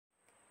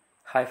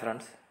Hi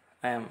friends,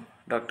 I am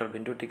Dr.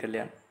 Bintu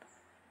Kalyan,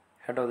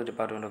 Head of the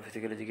Department of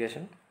Physical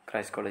Education,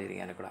 Christ College,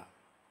 Iriganakula.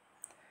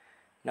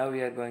 Now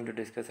we are going to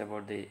discuss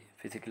about the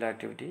physical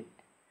activity,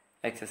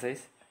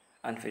 exercise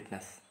and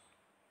fitness.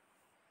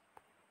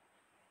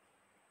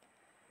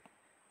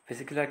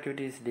 Physical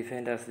activity is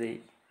defined as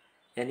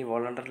any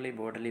voluntary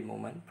bodily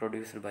movement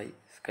produced by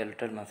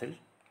skeletal muscle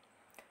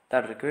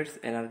that requires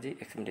energy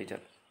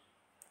expenditure.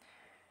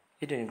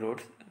 It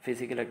includes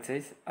physical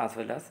exercise as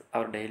well as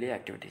our daily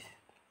activities.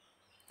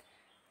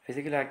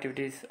 Physical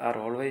activities are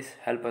always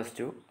help us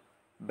to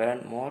burn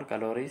more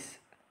calories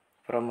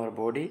from our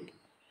body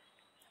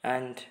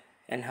and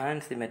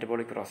enhance the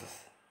metabolic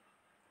process.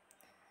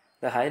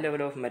 The high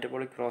level of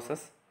metabolic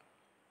process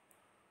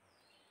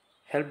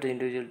help the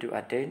individual to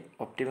attain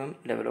optimum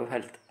level of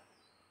health.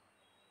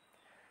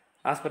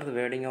 As per the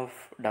wording of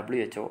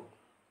WHO,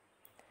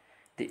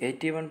 the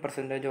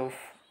 81% of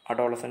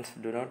adolescents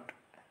do not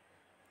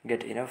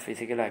get enough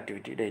physical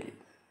activity daily,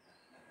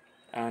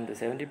 and the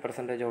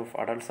 70% of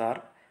adults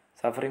are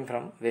suffering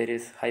from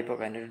various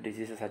hypokinetic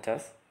diseases such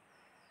as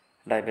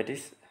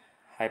diabetes,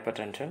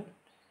 hypertension,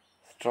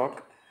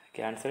 stroke,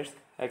 cancers,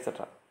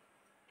 etc.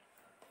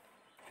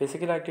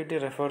 Physical activity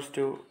refers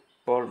to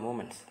all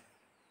movements.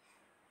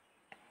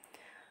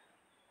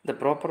 The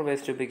proper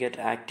ways to get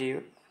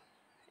active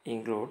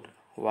include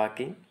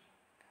walking,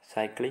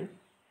 cycling,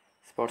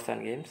 sports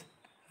and games,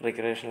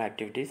 recreational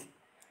activities,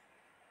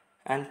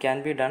 and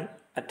can be done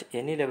at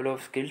any level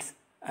of skills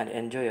and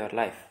enjoy your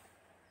life.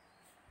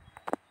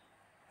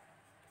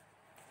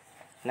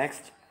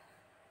 Next,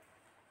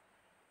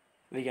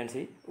 we can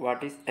see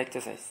what is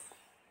exercise.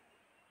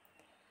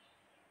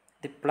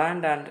 The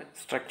planned and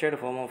structured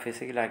form of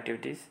physical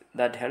activities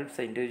that helps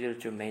the individual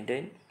to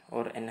maintain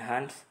or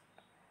enhance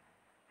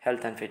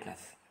health and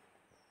fitness.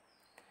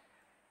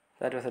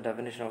 That was the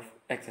definition of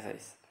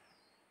exercise.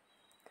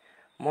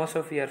 Most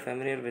of you are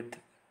familiar with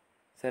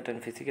certain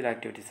physical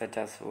activities such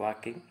as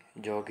walking,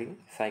 jogging,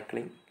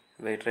 cycling,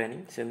 weight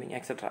training, swimming,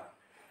 etc.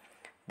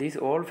 These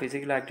all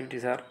physical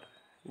activities are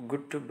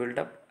good to build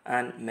up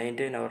and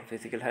maintain our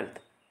physical health.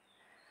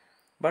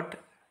 But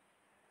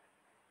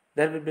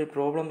there will be a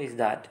problem is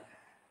that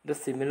the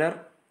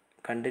similar,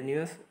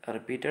 continuous,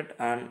 repeated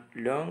and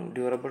long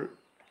durable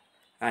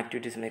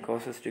activities may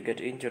cause us to get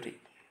injury.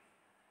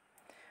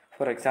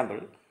 For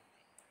example,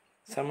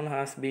 someone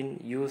has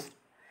been used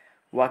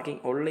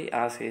walking only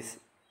as his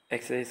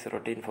exercise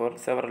routine for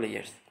several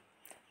years.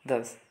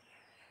 Thus,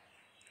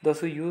 those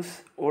who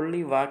use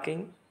only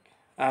walking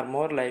are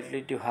more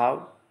likely to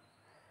have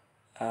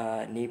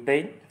knee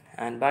pain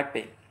and back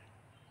pain.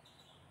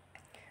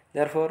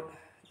 Therefore,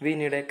 we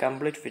need a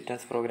complete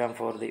fitness program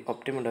for the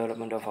optimal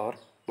development of our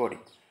body.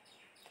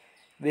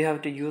 We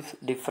have to use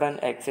different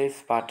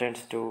exercise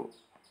patterns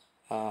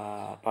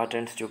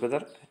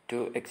together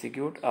to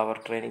execute our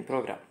training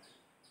program.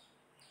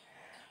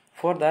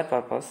 For that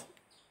purpose,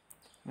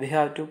 we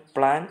have to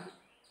plan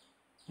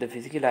the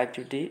physical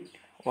activity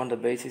on the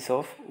basis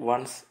of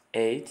one's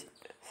age,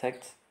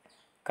 sex,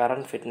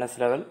 current fitness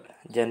level,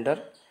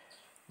 gender,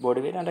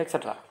 body weight and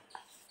etc.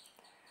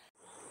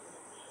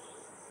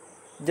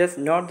 Just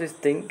note this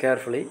thing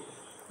carefully.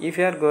 If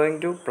you are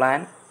going to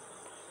plan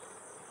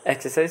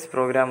exercise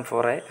program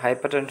for a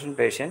hypertension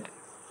patient,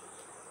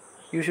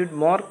 you should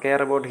more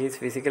care about his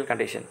physical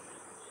condition,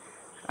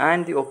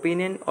 and the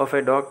opinion of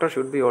a doctor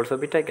should be also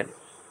be taken.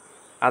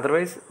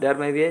 Otherwise, there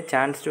may be a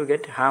chance to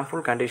get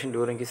harmful condition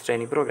during his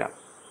training program.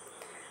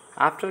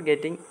 After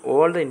getting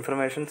all the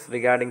information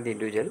regarding the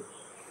individual,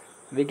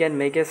 we can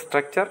make a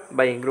structure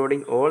by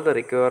including all the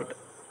required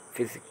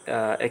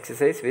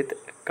exercise with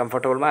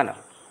comfortable manner.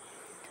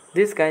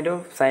 This kind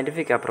of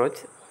scientific approach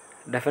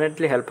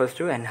definitely helps us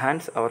to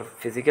enhance our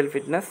physical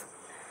fitness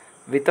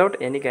without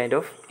any kind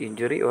of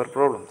injury or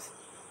problems.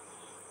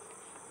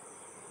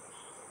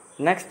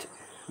 Next,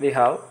 we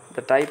have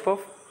the type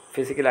of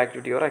physical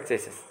activity or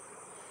exercises.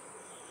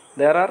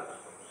 There are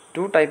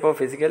two types of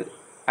physical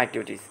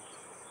activities: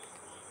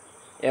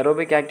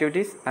 aerobic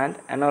activities and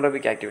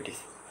anaerobic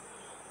activities.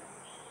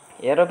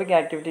 Aerobic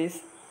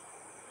activities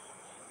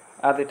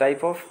are the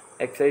type of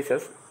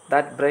exercises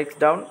that breaks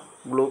down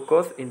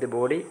glucose in the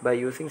body by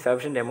using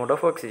sufficient amount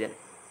of oxygen.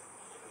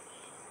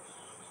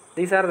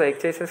 These are the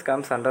exercises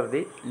comes under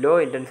the low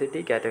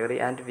intensity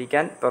category, and we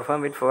can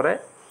perform it for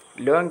a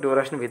long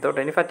duration without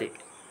any fatigue.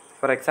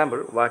 For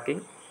example,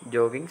 walking,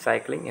 jogging,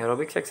 cycling,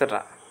 aerobics,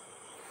 etc.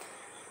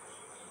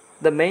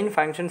 The main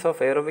functions of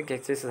aerobic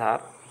exercises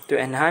are to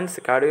enhance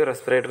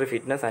cardiorespiratory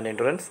fitness and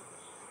endurance,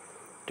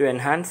 to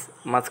enhance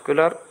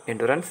muscular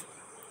endurance,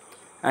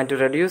 and to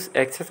reduce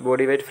excess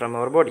body weight from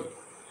our body.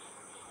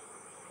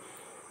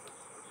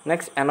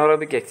 Next,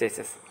 anaerobic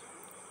exercises.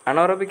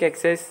 Anaerobic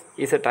exercise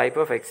is a type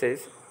of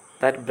exercise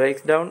that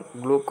breaks down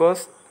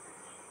glucose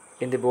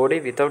in the body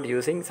without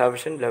using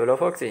sufficient level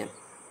of oxygen.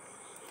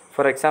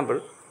 For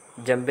example,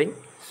 jumping,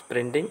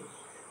 sprinting,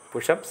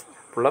 push-ups,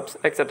 pull-ups,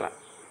 etc.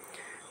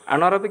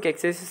 Anaerobic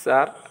exercises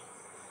are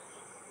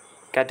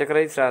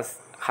categorized as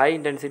high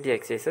intensity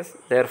exercises.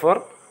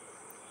 Therefore,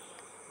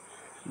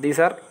 these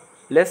are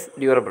less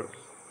durable.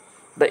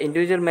 the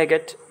individual may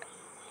get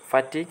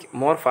fatigue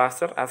more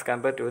faster as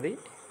compared to the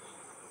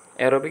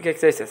aerobic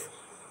exercises.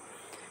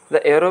 The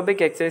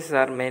anaerobic exercises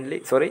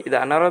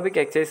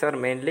are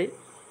mainly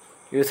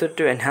used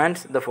to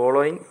enhance the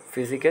following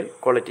physical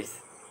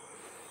qualities.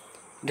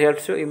 It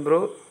helps to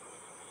improve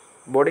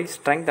body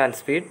strength and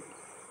speed.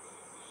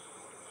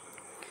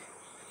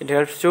 It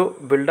helps to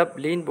build up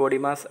lean body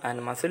mass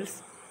and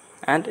muscles,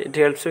 and it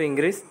helps to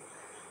increase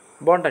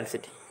bone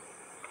density.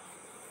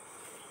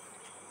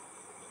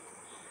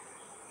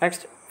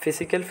 Next,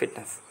 physical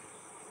fitness.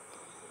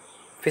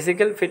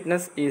 Physical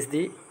fitness is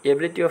the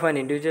ability of an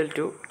individual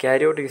to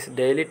carry out his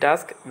daily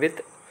task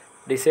with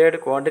desired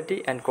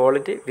quantity and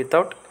quality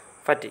without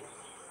fatigue.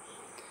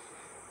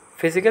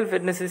 Physical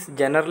fitness is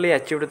generally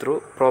achieved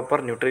through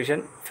proper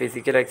nutrition,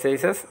 physical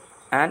exercises,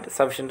 and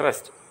sufficient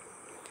rest.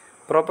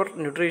 Proper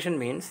nutrition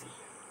means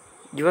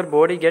your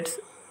body gets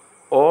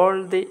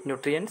all the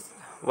nutrients,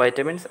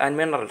 vitamins, and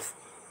minerals.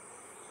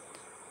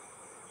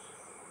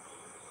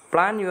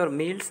 Plan your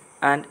meals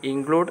and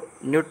include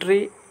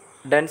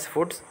nutrient-dense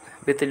foods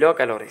with low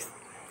calories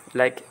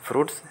like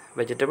fruits,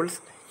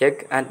 vegetables,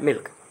 egg, and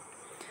milk.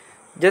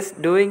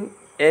 Just doing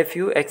a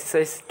few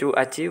exercises to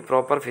achieve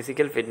proper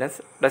physical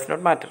fitness does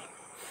not matter.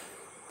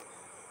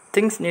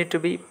 Things need to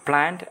be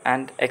planned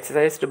and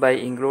exercised by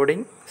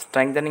including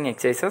strengthening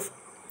exercises,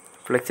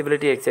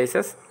 flexibility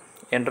exercises,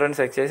 endurance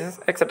exercises,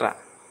 etc.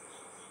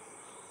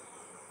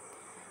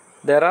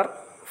 There are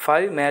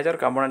 5 major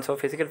components of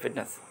physical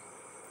fitness: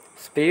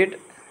 speed,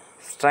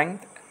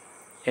 strength,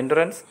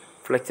 endurance,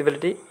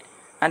 flexibility,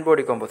 and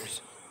body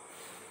composition.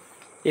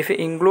 If you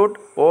include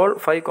all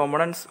 5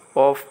 components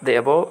of the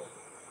above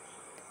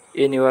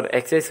in your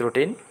exercise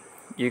routine,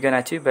 you can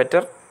achieve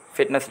better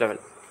fitness level.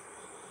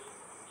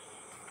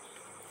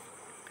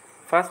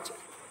 First,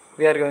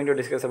 we are going to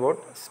discuss about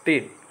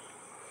speed.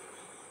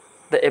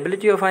 The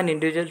ability of an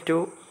individual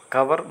to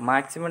cover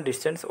maximum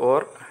distance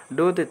or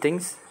do the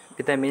things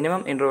with a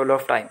minimum interval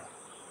of time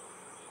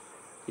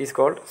is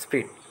called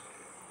speed.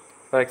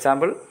 For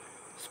example,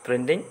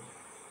 sprinting,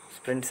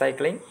 sprint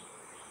cycling,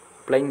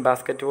 playing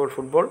basketball,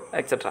 football,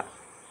 etc.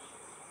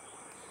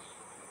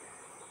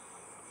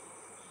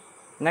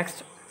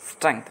 Next,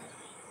 strength.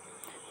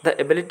 The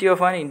ability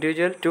of an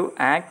individual to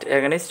act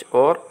against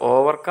or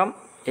overcome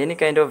any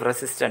kind of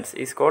resistance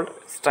is called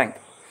strength.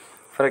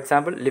 For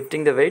example,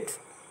 lifting the weights,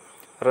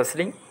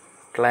 wrestling,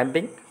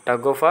 climbing,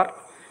 tug of war,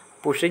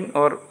 pushing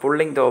or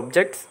pulling the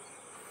objects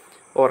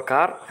or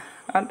car,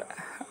 and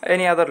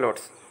any other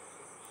loads.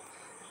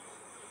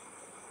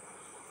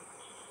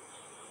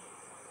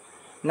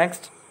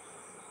 Next,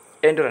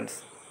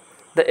 endurance.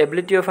 The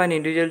ability of an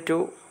individual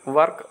to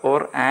work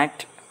or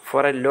act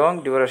for a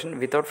long duration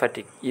without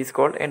fatigue is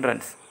called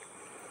endurance.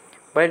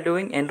 While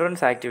doing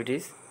endurance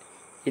activities,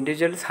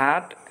 individuals'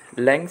 heart,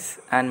 lungs,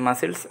 and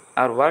muscles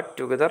are worked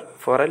together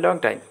for a long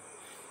time.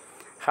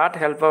 Heart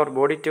helps our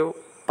body to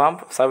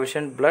pump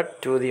sufficient blood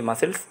to the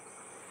muscles.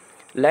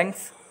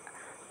 Lungs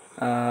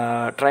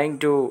trying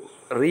to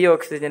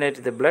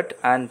reoxygenate the blood,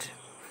 and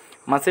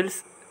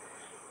muscles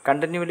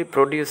continually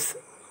produce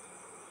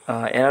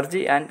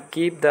energy and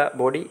keep the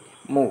body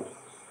move.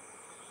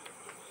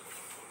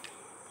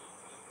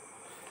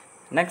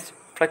 Next,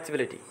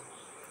 flexibility.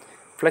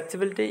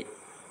 Flexibility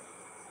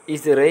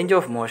is the range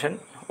of motion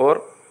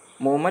or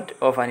movement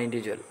of an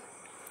individual.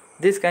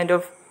 This kind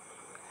of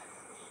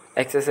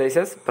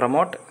exercises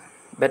promote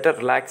better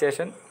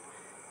relaxation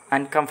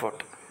and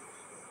comfort,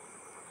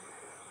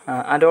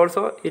 and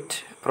also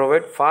it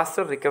provides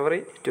faster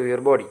recovery to your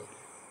body.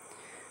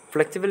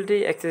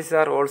 Flexibility exercises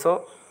are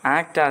also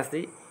act as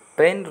the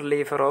pain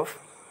reliever of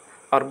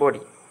our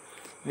body.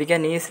 We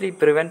can easily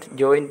prevent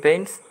joint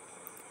pains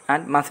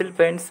and muscle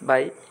pains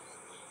by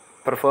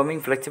performing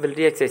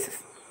flexibility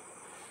exercises.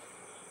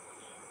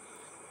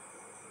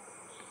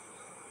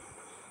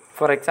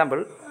 For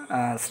example,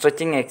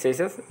 stretching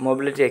exercises,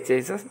 mobility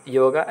exercises,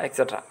 yoga,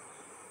 etc.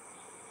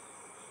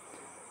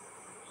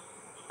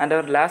 And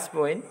our last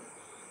point,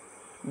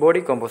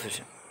 body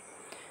composition.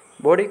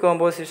 Body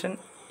composition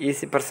is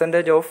the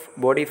percentage of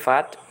body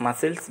fat,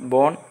 muscles,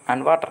 bone,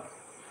 and water.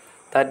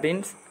 That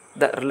means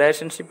the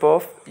relationship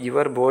of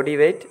your body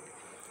weight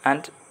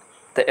and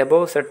the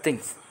above said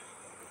things.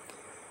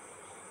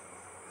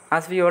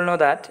 As we all know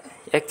that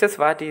excess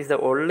fat is the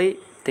only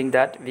thing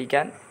that we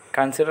can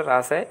consider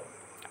as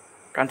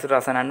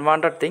an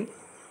unwanted thing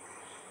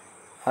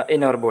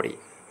in our body.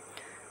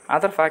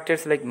 Other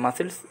factors like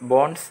muscles,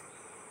 bones,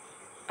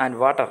 and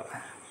water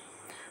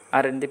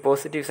are in the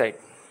positive side.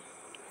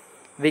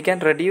 We can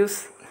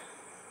reduce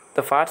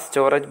the fat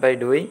storage by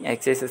doing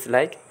exercises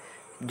like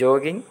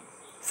jogging,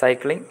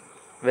 cycling,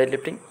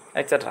 weightlifting,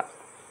 etc.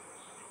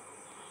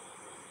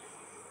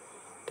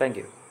 Thank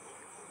you.